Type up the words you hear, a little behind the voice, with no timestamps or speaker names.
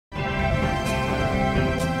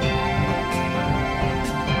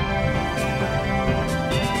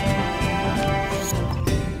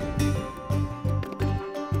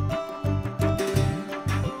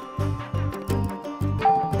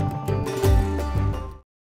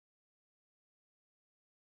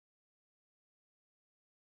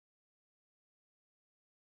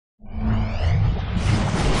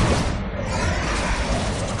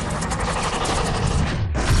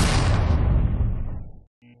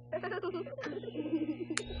What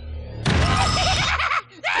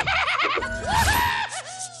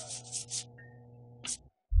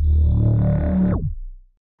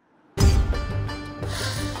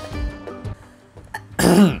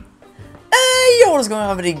is going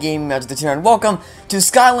on, video game magic here, and welcome to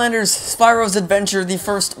Skylanders Spyro's Adventure, the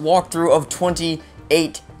first walkthrough of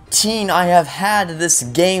 2018. I have had this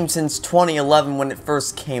game since 2011 when it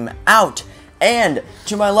first came out, and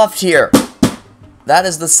to my left here, that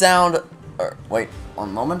is the sound, wait,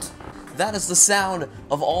 one moment, that is the sound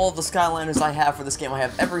of all of the Skylanders I have for this game. I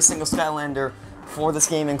have every single Skylander for this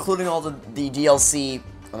game, including all the DLC,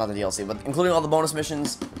 well, not the DLC, but including all the bonus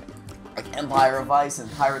missions, like Empire of Ice and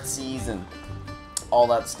Pirate Seas and all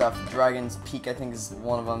that stuff. Dragon's Peak, I think, is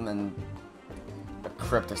one of them, and a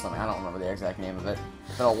Crypt or something. I don't remember the exact name of it.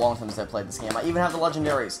 It's been a long time since I played this game. I even have the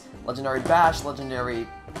legendaries. Legendary Bash, Legendary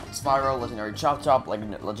Spyro, Legendary Chop Chop,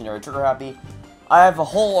 Legendary Trigger Happy. I have a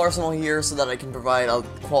whole arsenal here so that I can provide a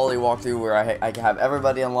quality walkthrough where I can have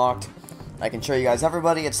everybody unlocked. I can show you guys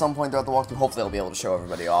everybody at some point throughout the walkthrough. Hopefully I'll be able to show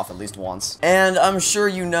everybody off at least once. And I'm sure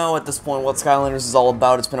you know at this point what Skylanders is all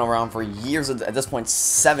about. It's been around for years, at this point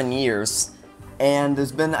 7 years. And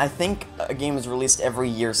there's been, I think, a game is released every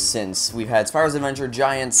year since. We've had Spyro's Adventure,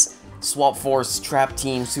 Giants, Swap Force, Trap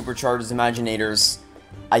Team, Supercharged, Imaginators.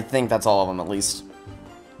 I think that's all of them, at least.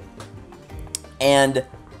 And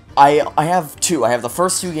I have two. I have the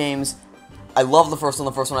first two games. I love the first one.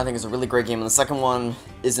 The first one I think is a really great game, and the second one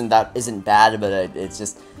isn't bad, but it's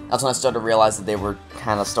just, that's when I started to realize that they were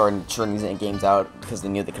kind of starting to churn these games out because they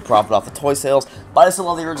knew they could profit off the toy sales. But I still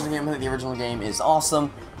love the original game. I think the original game is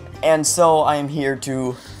awesome. And so I am here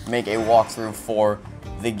to make a walkthrough for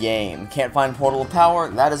the game. Can't find Portal of Power?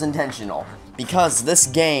 That is intentional. Because this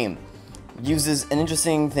game uses an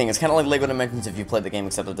interesting thing. It's kind of like LEGO Dimensions if you played the game,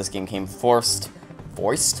 except that this game came voiced.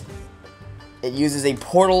 It uses a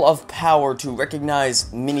Portal of Power to recognize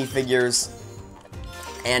minifigures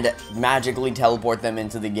and magically teleport them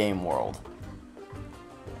into the game world.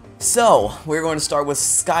 So, we're going to start with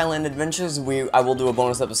Skyland Adventures. I will do a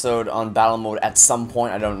bonus episode on Battle Mode at some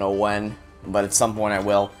point. I don't know when, but at some point I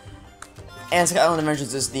will. And Skyland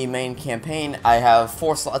Adventures is the main campaign. I have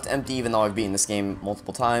 4 slots empty, even though I've beaten this game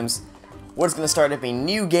multiple times. We're just going to start up a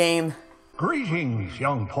new game. Greetings,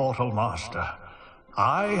 young Portal Master.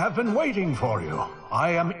 I have been waiting for you.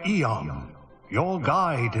 I am Eon, your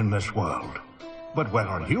guide in this world. But where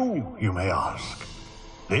are you, you may ask?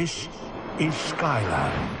 This is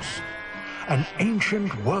Skylands, an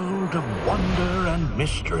ancient world of wonder and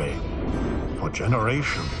mystery. For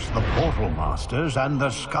generations, the Portal Masters and the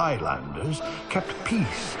Skylanders kept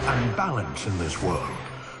peace and balance in this world,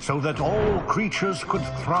 so that all creatures could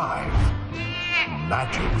thrive.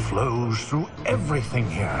 Magic flows through everything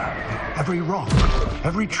here, every rock,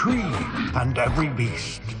 every tree, and every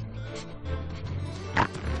beast.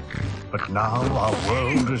 But now our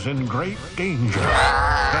world is in great danger.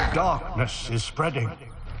 The darkness is spreading.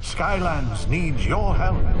 Skylands needs your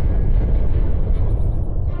help.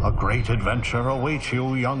 A great adventure awaits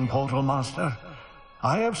you, young Portal Master.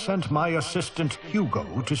 I have sent my assistant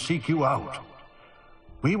Hugo to seek you out.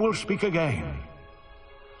 We will speak again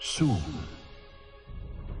soon.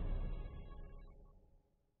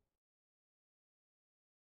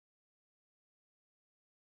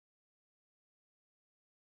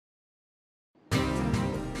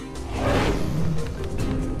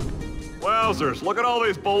 Wowzers, look at all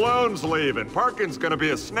these balloons leaving. Parking's gonna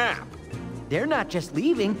be a snap. They're not just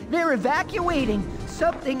leaving, they're evacuating.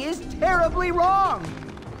 Something is terribly wrong.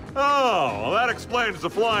 Oh, well, that explains the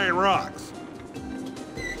flying rocks.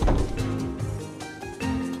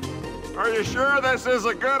 Are you sure this is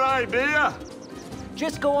a good idea?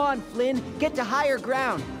 Just go on, Flynn. Get to higher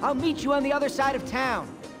ground. I'll meet you on the other side of town.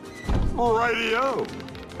 Alrighty-o.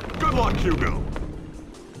 Good luck, Hugo.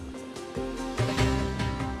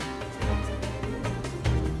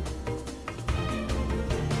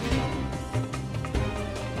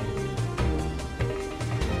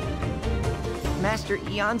 Master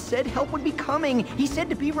Eon said help would be coming. He said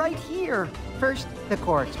to be right here. First, the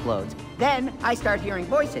core explodes. Then, I start hearing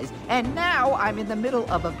voices. And now, I'm in the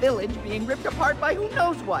middle of a village being ripped apart by who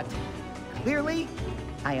knows what. Clearly,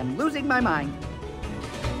 I am losing my mind.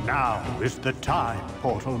 Now is the time,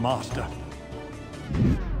 Portal Master.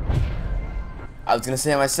 I was going to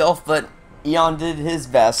say it myself, but Eon did his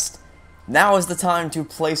best. Now is the time to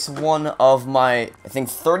place one of my, I think,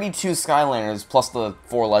 32 Skylanders, plus the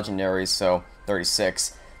 4 legendaries, so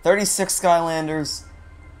 36. 36 Skylanders,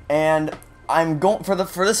 and I'm going for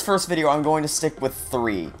this first video, I'm going to stick with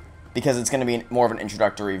 3. because it's going to be more of an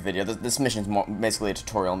introductory video. This mission is basically a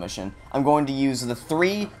tutorial mission. I'm going to use the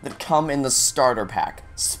 3 that come in the starter pack.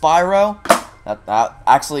 Spyro,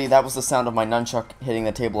 actually that was the sound of my nunchuck hitting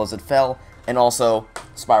the table as it fell, and also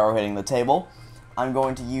Spyro hitting the table. I'm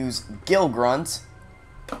going to use Gill Grunt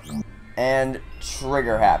and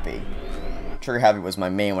Trigger Happy. Trigger Happy was my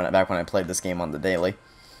main one back when I played this game on the daily.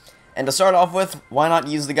 And to start off with, why not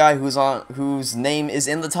use the guy whose name is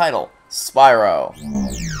in the title, Spyro.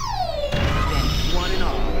 One and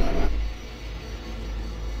all.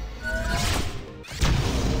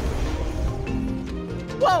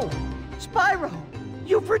 Whoa! Spyro!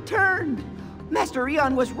 You've returned! Master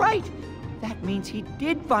Eon was right! That means he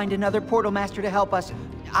did find another Portal Master to help us.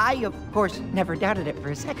 I, of course, never doubted it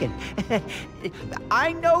for a second.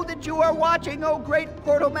 I know that you are watching, oh great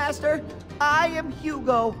Portal Master. I am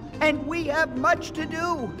Hugo, and we have much to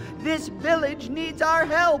do. This village needs our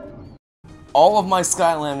help. All of my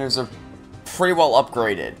Skylanders are pretty well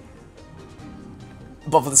upgraded.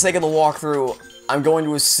 But for the sake of the walkthrough, I'm going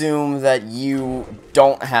to assume that you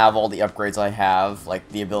don't have all the upgrades I have, like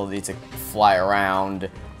the ability to fly around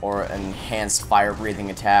or an enhanced fire-breathing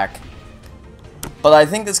attack. But I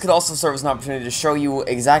think this could also serve as an opportunity to show you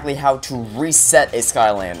exactly how to reset a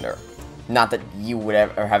Skylander. Not that you would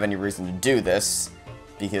ever have any reason to do this,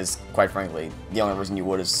 because, quite frankly, the only reason you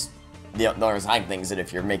would is... The only reason I think is that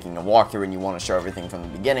if you're making a walkthrough and you want to show everything from the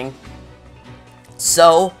beginning.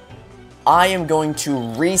 So, I am going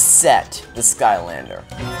to reset the Skylander.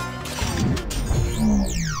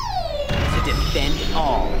 To defend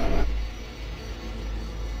all.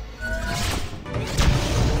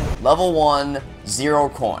 Level 1, 0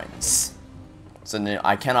 coins. So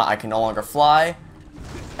I can no longer fly,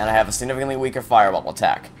 and I have a significantly weaker fireball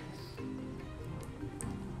attack.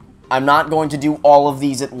 I'm not going to do all of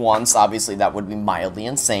these at once, obviously that would be mildly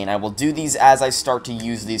insane. I will do these as I start to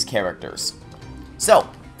use these characters. So,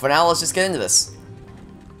 for now, let's just get into this.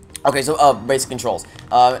 Okay, so, basic controls.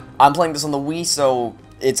 I'm playing this on the Wii, so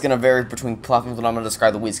it's going to vary between platforms, but I'm going to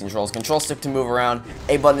describe the Wii's controls. Control stick to move around,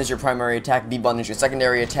 A button is your primary attack, B button is your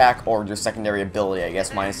secondary attack, or your secondary ability, I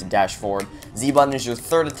guess, minus the dash forward. Z button is your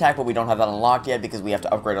third attack, but we don't have that unlocked yet because we have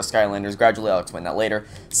to upgrade our Skylanders gradually. I'll explain that later.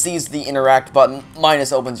 C is the interact button,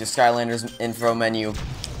 minus opens your Skylanders info menu,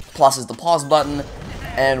 plus is the pause button,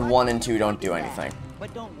 and 1 and 2 don't do anything.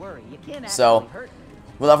 But don't worry, you can't So,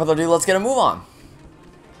 without further ado, let's get a move on.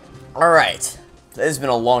 Alright. It's been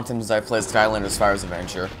a long time since I played Skylanders Spyro's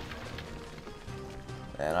Adventure.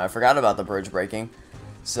 And I forgot about the bridge breaking.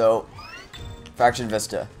 So, Fractured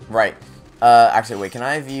Vista. Right. Actually, wait, can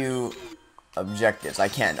I view objectives? I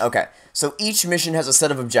can. Okay. So each mission has a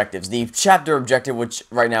set of objectives. The chapter objective, which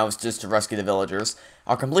right now is just to rescue the villagers.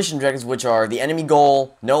 Our completion objectives, which are the enemy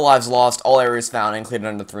goal, no lives lost, all areas found, and cleared in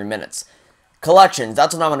under 3 minutes. Collections,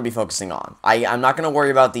 that's what I'm going to be focusing on. I'm not going to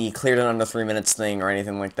worry about the cleared in under 3 minutes thing or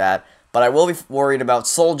anything like that. But I will be worried about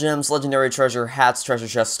soul gems, legendary treasure, hats, treasure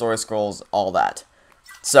chests, story scrolls, all that.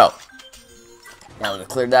 So, now that we've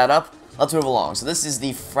cleared that up, let's move along. So this is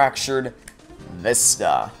the Fractured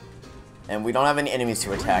Vista. And we don't have any enemies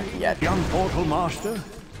to attack yet. Young Portal Master,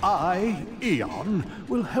 I, Eon,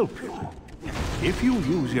 will help you. If you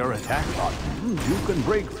use your attack buttons, you can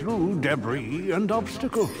break through debris and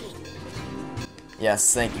obstacles.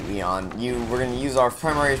 Yes, thank you, Eon. We're going to use our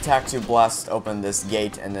primary attack to blast open this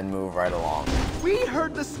gate and then move right along. We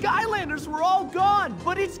heard the Skylanders were all gone,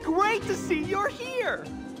 but it's great to see you're here!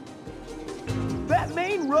 That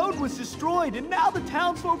main road was destroyed, and now the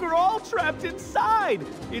townsfolk are all trapped inside!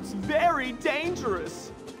 It's very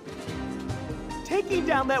dangerous! Taking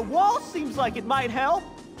down that wall seems like it might help.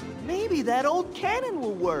 Maybe that old cannon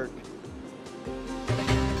will work.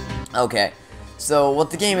 Okay. So, what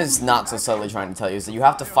the game is not so subtly trying to tell you is that you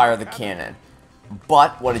have to fire the cannon.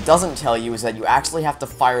 But, what it doesn't tell you is that you actually have to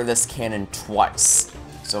fire this cannon twice.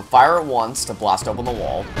 So, fire it once to blast open the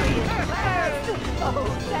wall.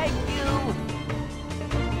 Oh, thank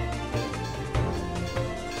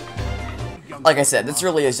you! Like I said, this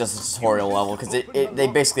really is just a tutorial level, because they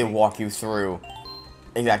basically walk you through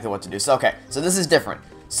exactly what to do. So, okay, so this is different.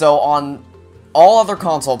 So, on all other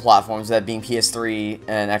console platforms, that being PS3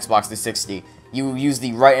 and Xbox 360, you use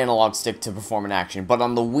the right analog stick to perform an action, but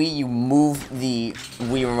on the Wii, you move the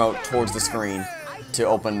Wii remote towards the screen to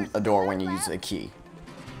open a door when you use a key.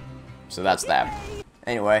 So that's that.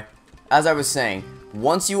 Anyway, as I was saying,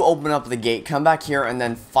 once you open up the gate, come back here and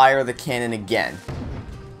then fire the cannon again.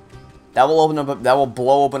 That will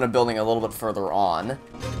blow open a building a little bit further on.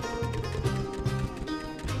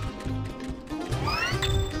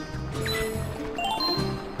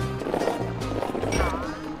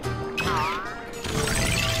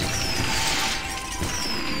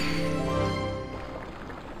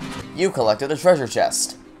 You collected a treasure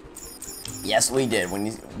chest. Yes, we did.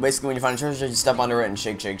 Basically, when you find a treasure chest, you step under it and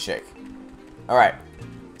shake, shake, shake. Alright.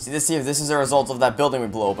 See this here? This is a result of that building we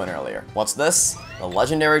blew open earlier. What's this? The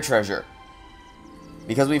legendary treasure.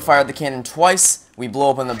 Because we fired the cannon twice, we blew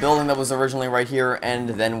open the building that was originally right here, and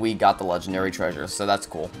then we got the legendary treasure, so that's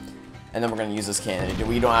cool. And then we're going to use this cannon.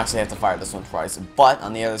 We don't actually have to fire this one twice, but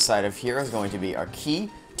on the other side of here is going to be our key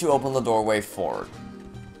to open the doorway forward.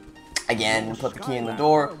 Again, put the key in the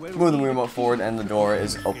door, move the remote forward, and the door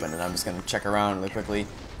is open. And I'm just going to check around really quickly,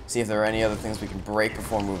 see if there are any other things we can break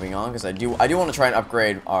before moving on, because I do want to try and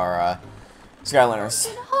upgrade our Skylanders.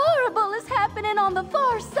 Something horrible is happening on the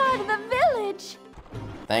far side of the village.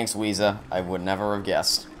 Thanks, Weeza. I would never have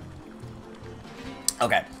guessed.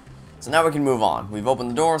 Okay, so now we can move on. We've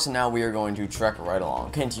opened the door, so now we are going to trek right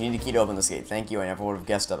along. Kent, you need the key to open this gate. Thank you, I never would have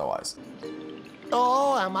guessed otherwise.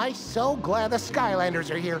 Oh, am I so glad the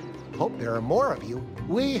Skylanders are here. Hope there are more of you.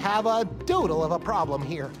 We have a doodle of a problem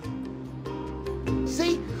here.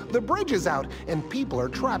 See, the bridge is out, and people are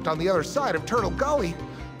trapped on the other side of Turtle Gully.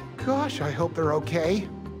 Gosh, I hope they're okay.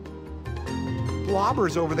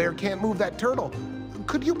 Blobber's over there can't move that turtle.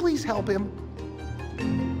 Could you please help him?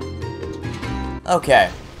 Okay,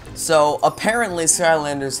 so apparently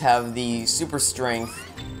Skylanders have the super strength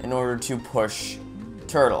in order to push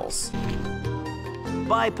turtles.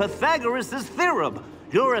 By Pythagoras' theorem,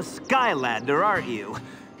 you're a Skylander, aren't you?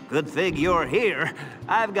 Good thing you're here.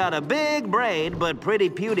 I've got a big brain, but pretty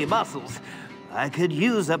puny muscles. I could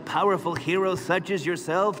use a powerful hero such as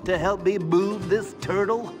yourself to help me move this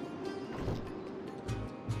turtle.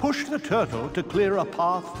 Push the turtle to clear a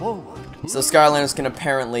path forward. So Skylanders can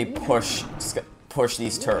apparently push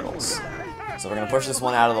these turtles. So we're going to push this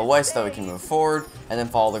one out of the way so that we can move forward, and then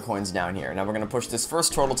follow the coins down here. Now we're going to push this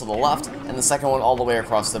first turtle to the left, and the second one all the way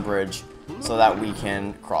across the bridge, so that we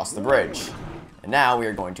can cross the bridge. And now we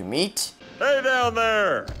are going to meet... Hey down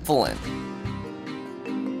there! Flynn.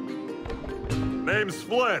 Name's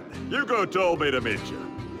Flynn. Hugo told me to meet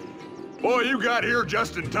you. Boy, you got here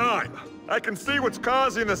just in time. I can see what's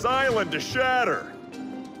causing this island to shatter.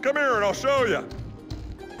 Come here and I'll show you.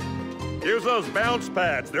 Use those bounce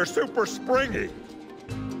pads. They're super springy.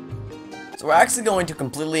 So we're actually going to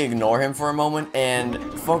completely ignore him for a moment and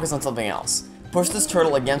focus on something else. Push this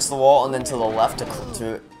turtle against the wall and then to the left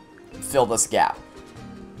to fill this gap.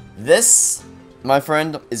 This, my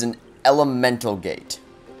friend, is an elemental gate.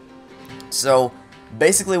 So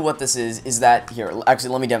basically what this is that, here,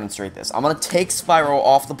 actually let me demonstrate this. I'm going to take Spyro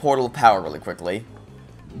off the portal of power really quickly.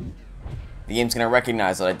 The game's going to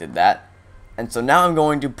recognize that I did that. And so now I'm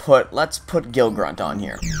going to let's put Gilgrunt on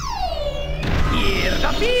here. Here's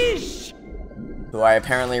a fish! Who I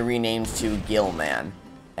apparently renamed to Gilman.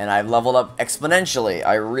 And I've leveled up exponentially.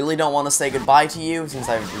 I really don't want to say goodbye to you since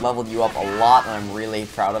I've leveled you up a lot and I'm really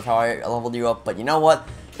proud of how I leveled you up. But you know what?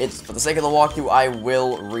 It's for the sake of the walkthrough, I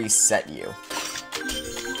will reset you.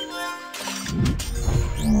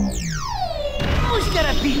 Who's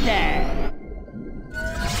gonna beat that?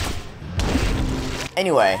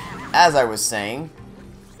 Anyway, as I was saying,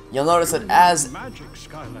 you'll notice that as... Magic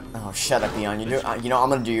Skyland. Oh, shut up, Eon. You know, I'm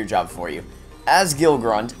gonna do your job for you. As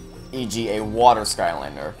Gilgrunt, e.g. a water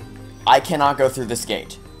Skylander, I cannot go through this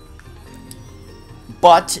gate.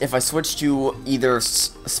 But if I switch to either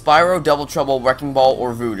Spyro, Double Trouble, Wrecking Ball,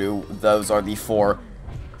 or Voodoo, those are the 4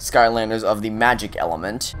 Skylanders of the magic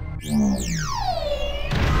element. It's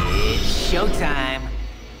showtime.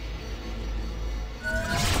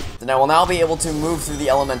 Then I will now be able to move through the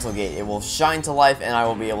elemental gate. It will shine to life and I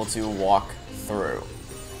will be able to walk through.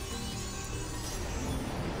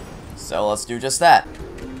 So let's do just that.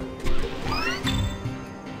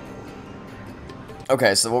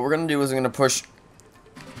 Okay, so what we're going to do is we're going to push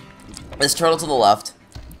this turtle to the left,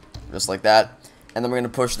 just like that, and then we're going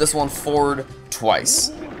to push this one forward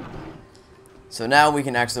twice. So now we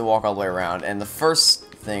can actually walk all the way around, and the first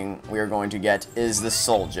thing we are going to get is the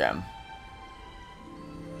Soul Gem.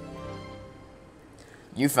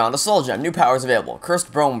 You found a Soul Gem. New powers available.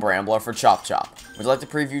 Cursed Bone Brambler for Chop Chop. Would you like to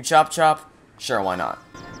preview Chop Chop? Sure, why not?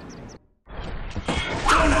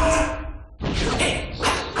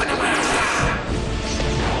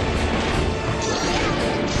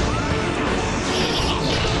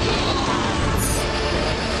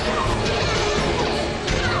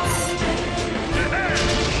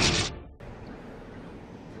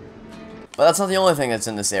 But that's not the only thing that's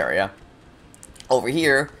in this area. Over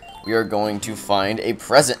here, we are going to find a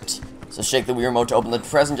present. So shake the Wii remote to open the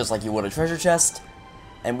present just like you would a treasure chest.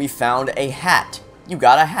 And we found a hat. You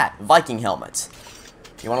got a hat. Viking helmet.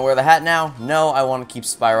 You want to wear the hat now? No, I want to keep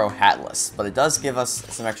Spyro hatless. But it does give us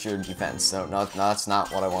some extra defense. So no, that's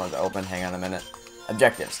not what I wanted to open. Hang on a minute.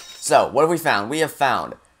 Objectives. So, what have we found? We have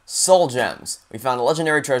found soul gems, we found a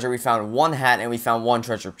legendary treasure, we found one hat, and we found one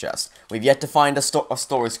treasure chest. We've yet to find a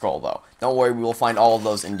story scroll, though. Don't worry, we will find all of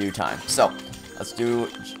those in due time. So, let's do,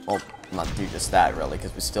 well, not do just that, really,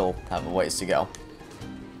 because we still have a ways to go.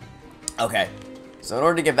 Okay, so in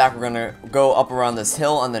order to get back, we're going to go up around this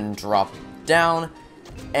hill and then drop down.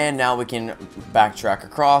 And now we can backtrack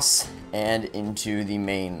across and into the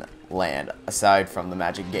main land, aside from the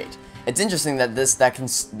magic gate. It's interesting that that can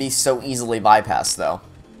be so easily bypassed, though.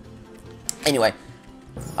 Anyway,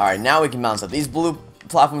 alright, now we can bounce up. These blue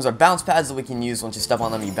platforms are bounce pads that we can use. Once you step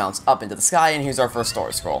on them, you bounce up into the sky, and here's our first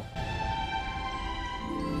story scroll.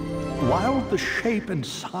 While the shape and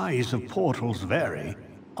size of portals vary,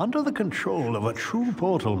 under the control of a true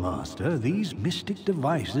portal master, these mystic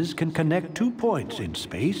devices can connect 2 points in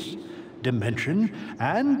space, dimension,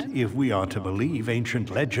 and, if we are to believe ancient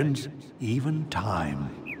legends, even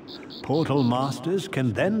time. Portal masters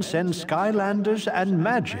can then send Skylanders and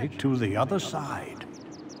magic to the other side.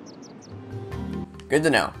 Good to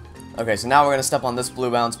know. Okay, so now we're going to step on this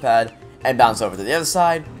blue bounce pad and bounce over to the other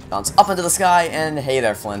side, bounce up into the sky, and hey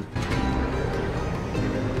there, Flynn.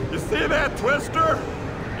 You see that twister?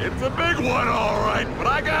 It's a big one, all right, but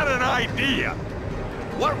I got an idea.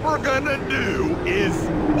 What we're gonna do is...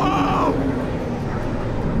 Whoa!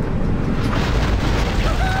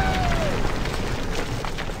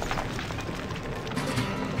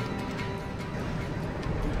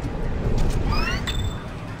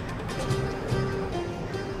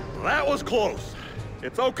 That was close.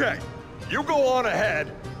 It's okay. You go on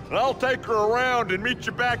ahead, and I'll take her around and meet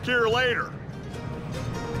you back here later.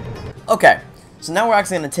 Okay. So now we're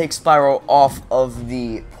actually going to take Spyro off of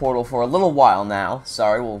the portal for a little while now.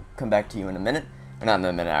 Sorry, we'll come back to you in a minute. Or not in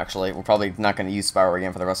a minute, actually. We're probably not going to use Spyro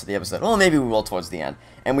again for the rest of the episode. Well, maybe we will towards the end.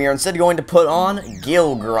 And we are instead going to put on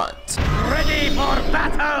Gil Grunt. Ready for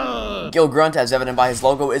battle! Gil Grunt, as evident by his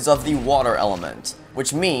logo, is of the water element.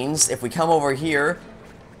 Which means, if we come over here,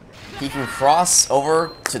 he can cross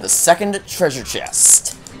over to the second treasure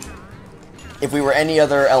chest. If we were any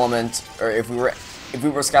other element, or if we were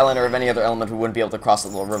Skylander of any other element, we wouldn't be able to cross the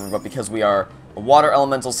little river, but because we are a water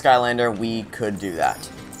elemental Skylander, we could do that.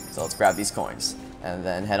 So let's grab these coins, and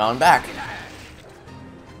then head on back.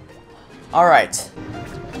 Alright.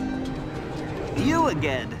 You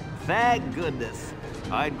again. Thank goodness.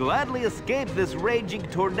 I'd gladly escape this raging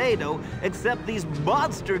tornado, except these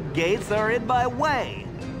monster gates are in my way.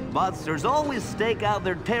 Monsters always stake out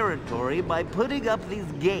their territory by putting up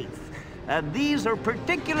these gates. And these are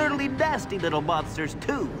particularly nasty little monsters,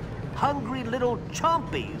 too. Hungry little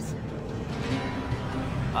chompies.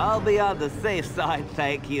 I'll be on the safe side,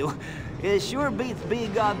 thank you. It sure beats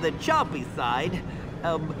being on the chompy side,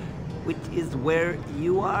 which is where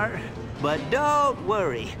you are. But don't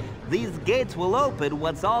worry. These gates will open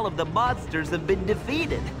once all of the monsters have been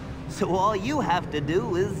defeated. So all you have to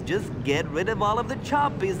do is just get rid of all of the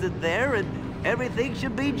chompies in there, and everything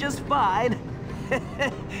should be just fine.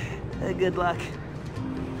 Good luck.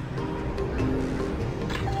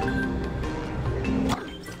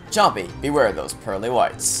 Chompy, beware of those pearly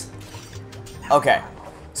whites. Okay,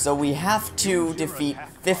 so we have to defeat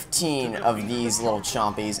 15 of these little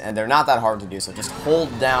chompies, and they're not that hard to do, so just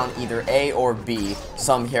hold down either A or B.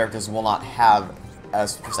 Some characters will not have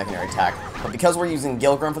as for secondary attack, but because we're using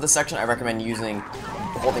Gil Grunt for this section, I recommend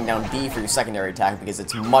holding down B for your secondary attack, because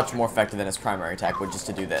it's much more effective than its primary attack, which is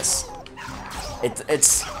to do this.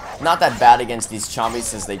 It's not that bad against these chompies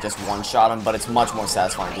since they just one-shot them, but it's much more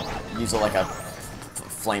satisfying to use it like a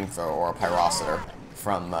flamethrower or a pyrocitor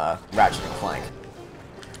from Ratchet and Clank.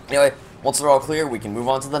 Anyway, once they're all clear, we can move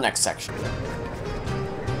on to the next section.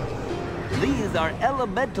 These are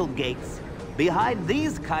elemental gates. Behind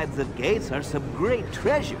these kinds of gates are some great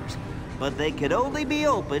treasures, but they can only be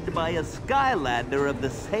opened by a Skylander of the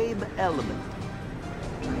same element.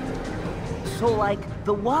 So, like,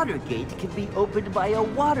 the water gate can be opened by a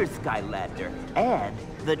water Skylander, and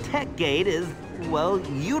the tech gate is, well,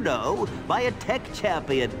 you know, by a tech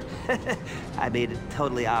champion. I mean, it's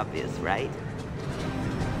totally obvious, right?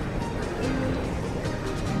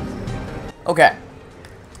 Okay.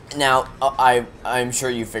 Now, I'm sure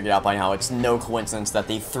you figured out by now, it's no coincidence that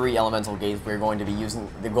the 3 elemental gates we're going to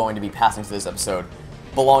be passing through this episode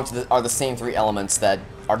are the same 3 elements that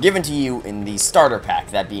are given to you in the starter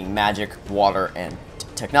pack, that being magic, water, and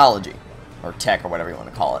technology, or tech, or whatever you want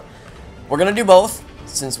to call it. We're gonna do both,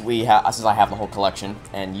 since I have the whole collection,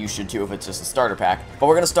 and you should too if it's just a starter pack. But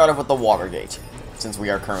we're gonna start off with the water gate, since we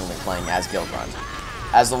are currently playing as Gil Grunt.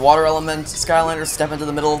 As the water element Skylanders, step into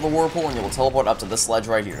the middle of the whirlpool, and you will teleport up to this ledge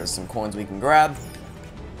right here. There's some coins we can grab.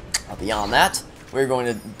 Beyond that, we're going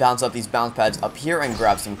to bounce up these bounce pads up here and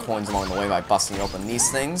grab some coins along the way by busting open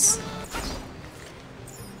these things.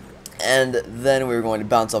 And then we're going to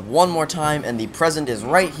bounce up one more time, and the present is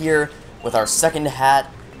right here with our second hat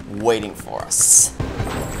waiting for us.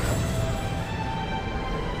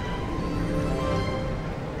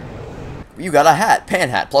 You got a hat, Pan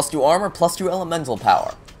Hat, +2 armor, +2 elemental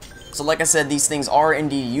power. So like I said, these things are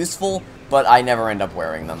indeed useful, but I never end up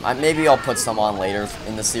wearing them. Maybe I'll put some on later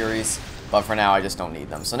in the series, but for now I just don't need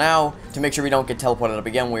them. So now, to make sure we don't get teleported up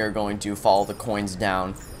again, we are going to follow the coins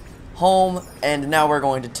down home, and now we're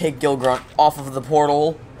going to take Gilgrunt off of the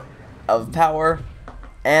portal of power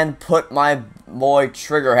and put my boy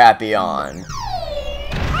Trigger Happy on.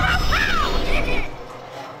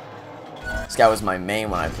 This guy was my main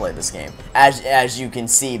when I played this game, as you can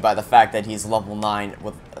see by the fact that he's level 9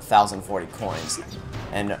 with 1,040 coins.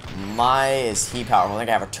 And is he powerful? I think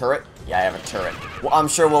I have a turret? Yeah, I have a turret. Well, I'm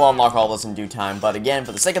sure we'll unlock all this in due time, but again,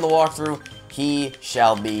 for the sake of the walkthrough, he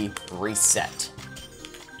shall be reset.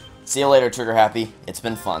 See you later, Trigger Happy. It's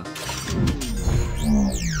been fun.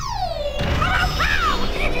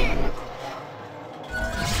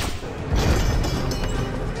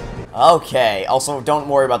 Okay, also don't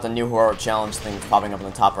worry about the new Heroic Challenge things popping up in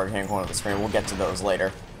the top right hand corner of the screen. We'll get to those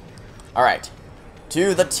later. Alright,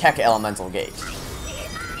 to the Tech Elemental Gate.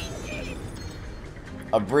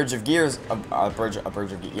 A bridge of gears, a bridge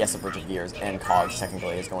of gears and cogs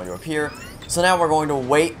technically is going to appear. So now we're going to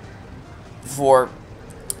wait for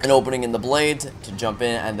an opening in the blade to jump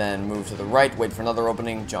in and then move to the right, wait for another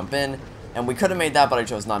opening, jump in. And we could have made that, but I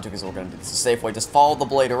chose not to because we're going to do this a safe way. Just follow the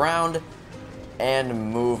blade around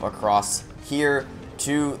and move across here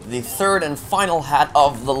to the third and final hat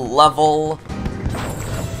of the level.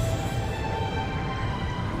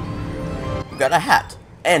 We've got a hat.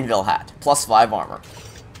 Anvil hat. +5 armor.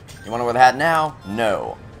 You want to wear the hat now?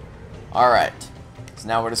 No. Alright. So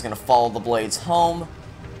now we're just going to follow the blades home.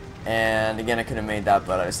 And again, I could have made that,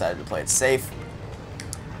 but I decided to play it safe.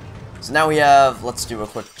 So now we have, let's do a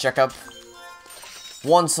quick checkup.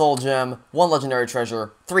 1 soul gem, 1 legendary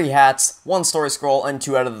treasure, 3 hats, 1 story scroll, and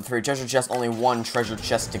 2 out of the 3 treasure chests. Only 1 treasure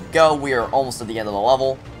chest to go. We are almost at the end of the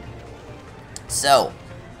level. So,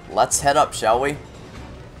 let's head up, shall we?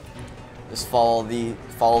 Just follow the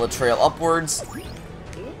trail upwards,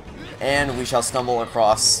 and we shall stumble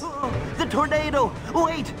across. The tornado!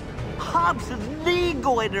 Wait! Hobson's knee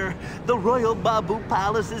goiter! The Royal Babu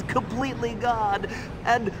Palace is completely gone!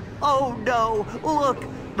 And, oh no! Look!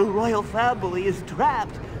 The royal family is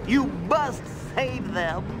trapped! You must save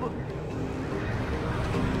them!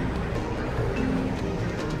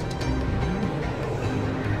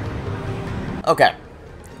 Okay.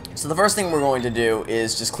 So the first thing we're going to do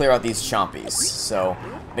is just clear out these chompies. So,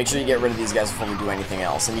 make sure you get rid of these guys before we do anything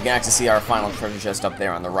else. And you can actually see our final treasure chest up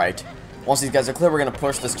there on the right. Once these guys are clear, we're going to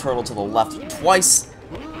push this turtle to the left twice,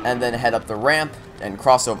 and then head up the ramp and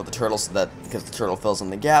cross over the turtle because the turtle fills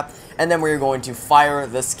in the gap. And then we're going to fire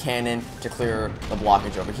this cannon to clear the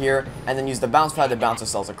blockage over here, and then use the bounce pad to bounce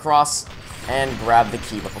ourselves across and grab the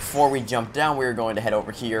key. But before we jump down, we're going to head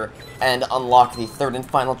over here and unlock the third and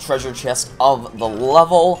final treasure chest of the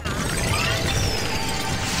level.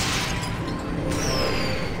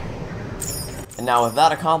 And now with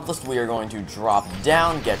that accomplished, we are going to drop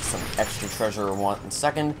down, get some extra treasure in 1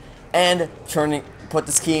 second, and put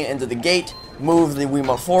this key into the gate, move the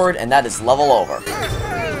Wiimote forward, and that is level over.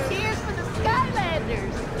 Cheers for the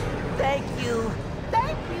Skylanders! Thank you!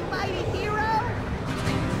 Thank you, mighty hero!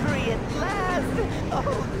 Free at last!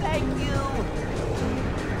 Oh, thank you!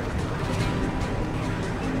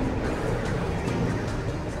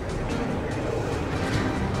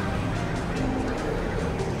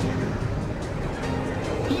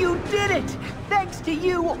 You did it! Thanks to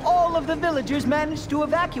you, all of the villagers managed to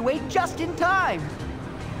evacuate just in time.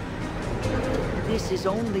 This is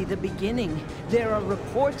only the beginning. There are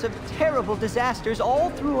reports of terrible disasters all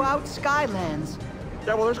throughout Skylands.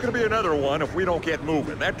 Yeah, well, there's gonna be another one if we don't get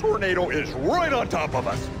moving. That tornado is right on top of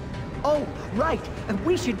us. Oh, right.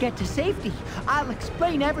 We should get to safety. I'll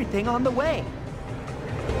explain everything on the way.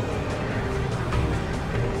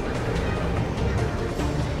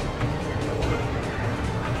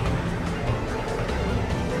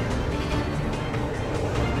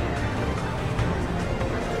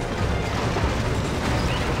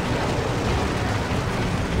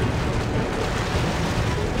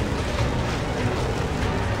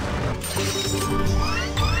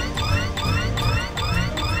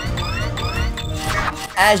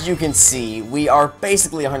 As you can see, we are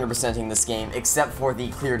basically 100%ing this game, except for the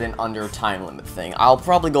cleared in under time limit thing. I'll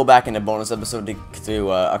probably go back in a bonus episode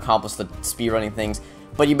to accomplish the speedrunning things,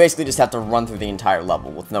 but you basically just have to run through the entire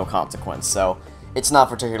level with no consequence. So, it's not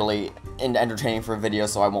particularly entertaining for a video,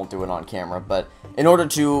 so I won't do it on camera. But in order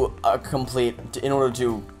to get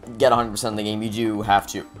 100% of the game, you do have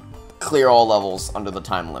to clear all levels under the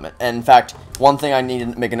time limit. And in fact, one thing I need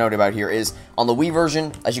to make a note about here is on the Wii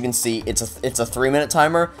version, as you can see, it's a 3-minute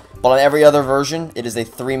timer, but on every other version, it is a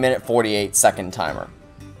 3-minute 48-second timer.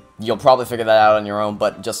 You'll probably figure that out on your own,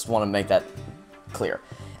 but just want to make that clear.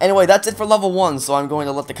 Anyway, that's it for level 1, so I'm going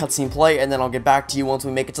to let the cutscene play, and then I'll get back to you once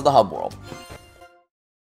we make it to the hub world.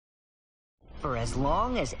 For as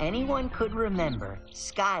long as anyone could remember,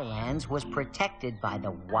 Skylands was protected by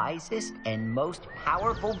the wisest and most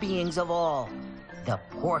powerful beings of all, the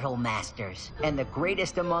Portal Masters. And the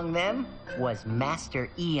greatest among them was Master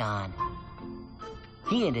Eon.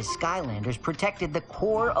 He and his Skylanders protected the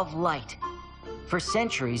core of light. For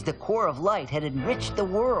centuries, the core of light had enriched the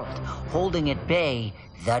world, holding at bay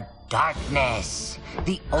the darkness,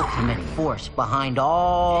 the ultimate force behind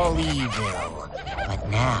all evil. But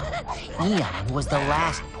now, Eon was the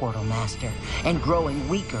last Portal Master, and growing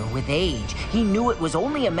weaker with age, he knew it was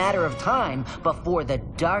only a matter of time before the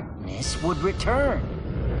darkness would return.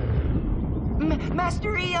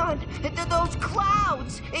 Master Eon, those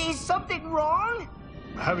clouds, is something wrong?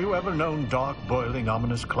 Have you ever known dark, boiling,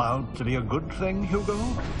 ominous cloud to be a good thing, Hugo?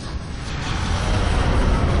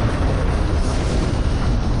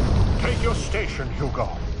 Take your station,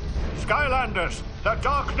 Hugo. Skylanders, the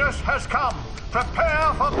darkness has come.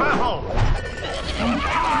 Prepare for battle!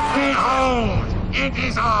 Behold, it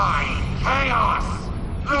is I, Chaos.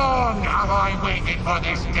 Long have I waited for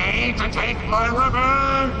this day to take my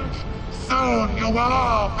revenge. Soon you will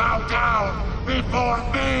all bow down before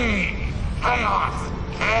me, Chaos.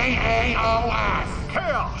 K-A-O-S.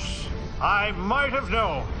 Chaos! I might have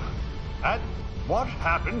known. And what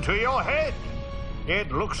happened to your head?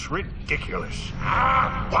 It looks ridiculous.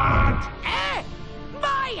 What?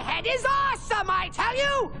 My head is awesome, I tell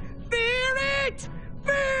you! Fear it!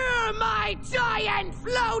 Fear my giant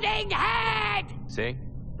floating head! See?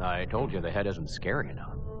 I told you the head isn't scary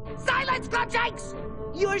enough. Silence, Clubshanks!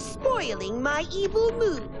 You're spoiling my evil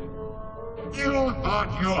mood. You thought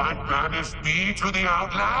you had banished me to the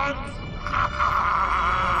Outlands?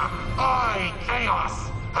 I, Chaos,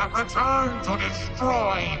 have returned to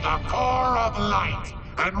destroy the core of light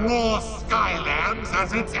and rule Skylands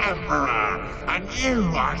as its emperor. And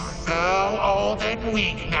you are so old and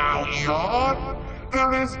weak now, Eon.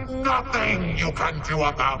 There is nothing you can do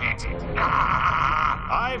about it.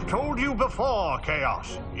 I've told you before,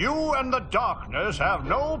 Chaos. You and the darkness have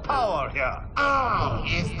no power here. Oh,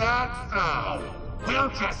 is that so? We'll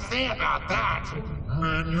just see about that.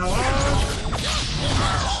 Minions?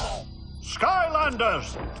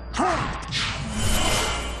 Skylanders!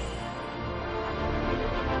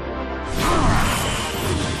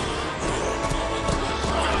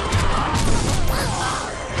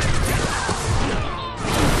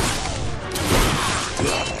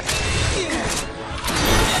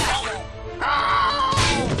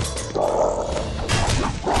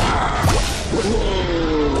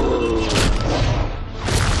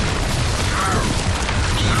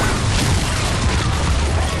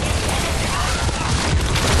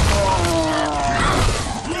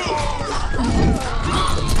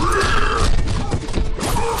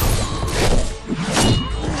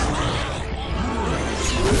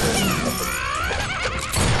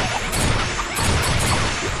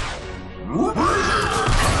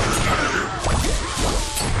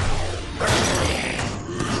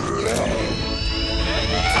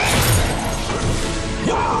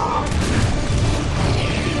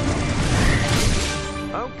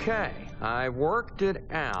 Okay, I worked it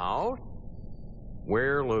out.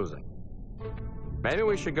 We're losing. Maybe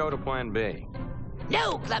we should go to Plan B.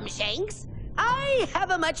 No, Clumshanks. I have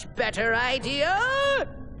a much better idea.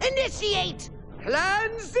 Initiate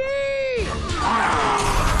Plan Z!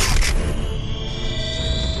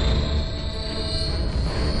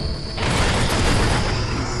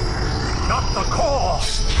 Not the core!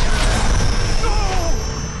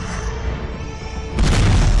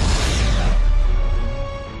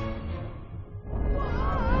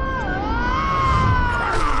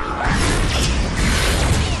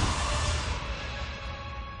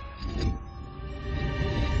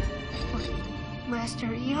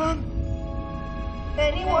 Master Eon?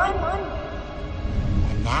 Anyone?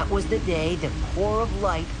 And that was the day the core of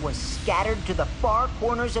light was scattered to the far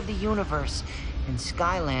corners of the universe, and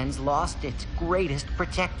Skylands lost its greatest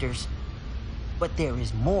protectors. But there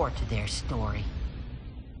is more to their story.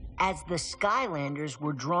 As the Skylanders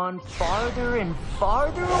were drawn farther and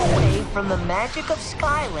farther away from the magic of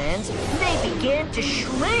Skylands, they began to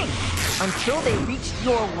shrink until they reached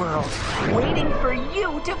your world, waiting for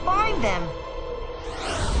you to find them.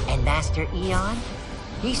 And Master Eon?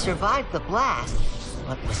 He survived the blast,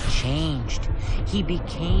 but was changed. He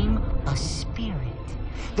became a spirit.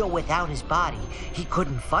 Though without his body, he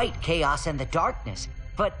couldn't fight chaos and the darkness.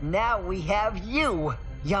 But now we have you,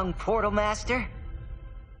 young Portal Master.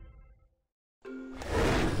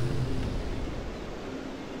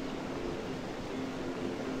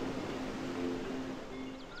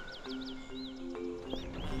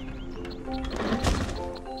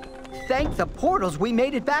 Thank the portals, we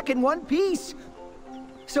made it back in one piece.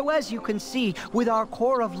 So as you can see, with our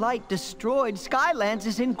core of light destroyed, Skylands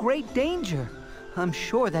is in great danger. I'm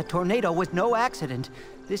sure that tornado was no accident.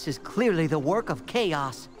 This is clearly the work of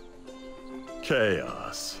chaos.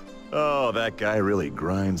 Chaos. Oh, that guy really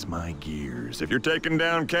grinds my gears. If you're taking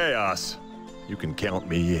down chaos, you can count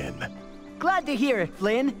me in. Glad to hear it,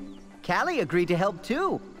 Flynn. Callie agreed to help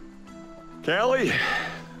too. Callie?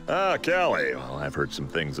 Ah, Callie. Well, I've heard some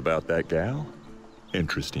things about that gal.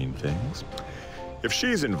 Interesting things. If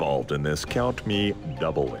she's involved in this, count me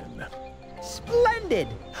double in. Splendid!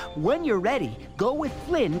 When you're ready, go with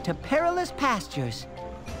Flynn to perilous pastures.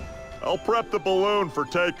 I'll prep the balloon for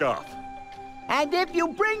takeoff. And if you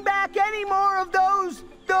bring back any more of those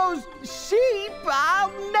sheep,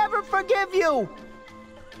 I'll never forgive you!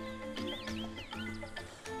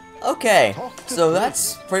 Okay, so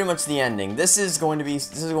that's pretty much the ending. This is going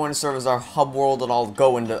to serve as our hub world, and I'll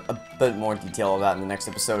go into a bit more detail of that in the next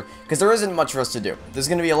episode, because there isn't much for us to do. There's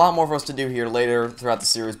going to be a lot more for us to do here later throughout the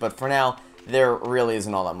series, but for now, there really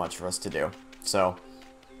isn't all that much for us to do. So,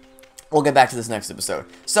 we'll get back to this next episode.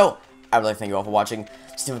 So, I would like to thank you all for watching.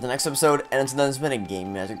 See you for the next episode, and until then, it's been a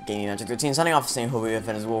Gaming Magic 13 signing off, saying hope you have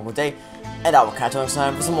a wonderful day, and I will catch you next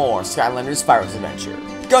time for some more Skylanders Spyro's Adventure.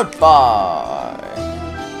 Goodbye!